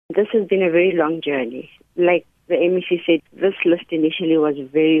This has been a very long journey. Like the MEC said, this list initially was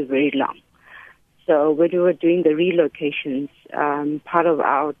very, very long. So when we were doing the relocations, part of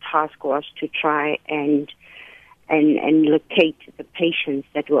our task was to try and locate the patients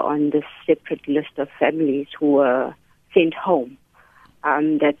that were on this separate list of families who were sent home.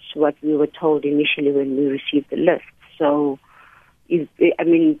 That's what we were told initially when we received the list. So,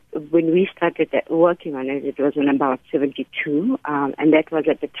 when we started working on it, it was on about 72, and that was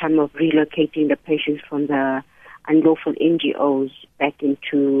at the time of relocating the patients from the unlawful NGOs back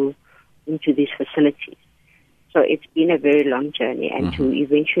into these facilities. So it's been a very long journey, and to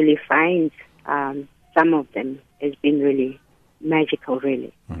eventually find some of them has been really magical,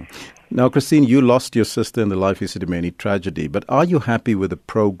 really. Now, Christine, you lost your sister in the Life Esidimeni tragedy, but are you happy with the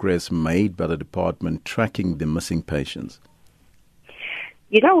progress made by the department tracking the missing patients?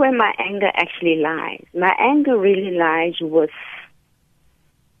 You know where my anger actually lies? My anger really lies with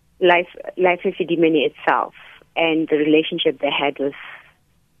Life Esidimeni itself and the relationship they had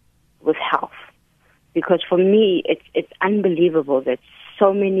with health. Because for me, it's unbelievable that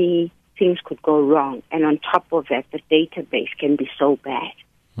so many things could go wrong, and on top of that, the database can be so bad.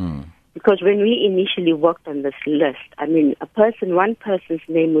 Because when we initially worked on this list, one person's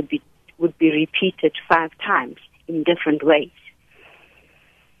name would be repeated 5 times in different ways.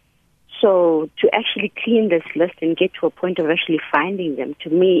 So to actually clean this list and get to a point of actually finding them, to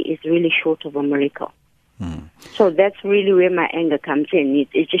me, is really short of a miracle. So that's really where my anger comes in.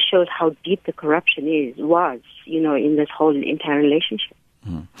 It just shows how deep the corruption was, in this whole entire relationship.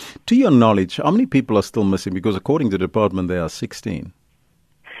 To your knowledge, how many people are still missing? Because according to the department, there are 16.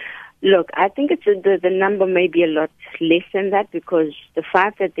 Look, I think the number may be a lot less than that, because the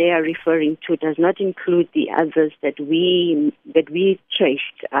 5 that they are referring to does not include the others that we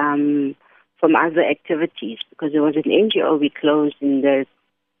traced from other activities. Because there was an NGO we closed in the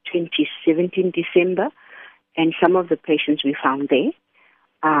 2017 December, and some of the patients we found there.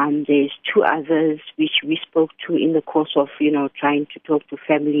 There's 2 others which we spoke to in the course of, trying to talk to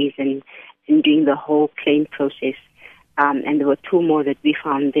families and doing the whole claim process. And there were 2 more that we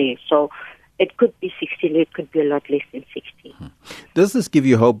found there. So it could be 16, it could be a lot less than 16. Does this give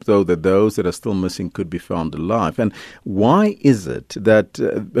you hope, though, that those that are still missing could be found alive? And why is it that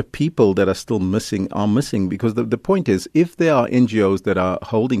the people that are still missing are missing? Because the point is, if there are NGOs that are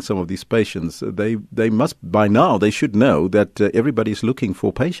holding some of these patients, they must, by now, they should know that everybody is looking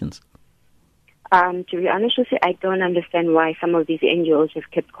for patients. To be honest with you, I don't understand why some of these NGOs have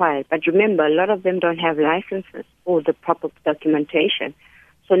kept quiet. But remember, a lot of them don't have licenses or the proper documentation.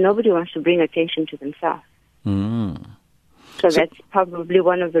 So nobody wants to bring attention to themselves. So that's probably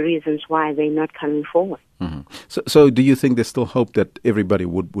one of the reasons why they're not coming forward. So do you think there's still hope that everybody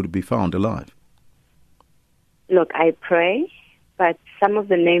would be found alive? Look, I pray, but some of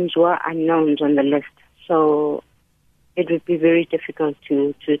the names were unknowns on the list. So it would be very difficult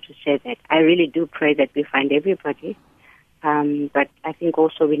to say that. I really do pray that we find everybody. But I think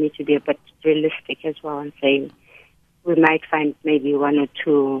also we need to be a bit realistic as well and saying we might find maybe 1 or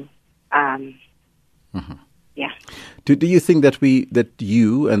 2. Do you think that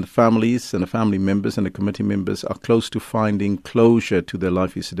you and the families and the family members and the committee members are close to finding closure to the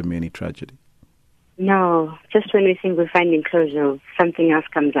Life Esidimeni tragedy? No, just when we think we're finding closure, something else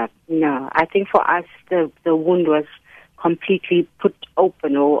comes up. No, I think for us the wound was completely put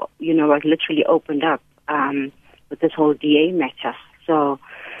open, or was literally opened up with this whole DA matter. So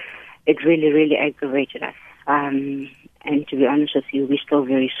it really, really aggravated us. And to be honest with you, we're still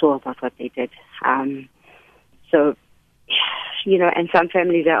very sore about what they did. So, and some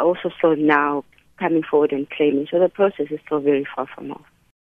families are also still now coming forward and claiming. So the process is still very far from over.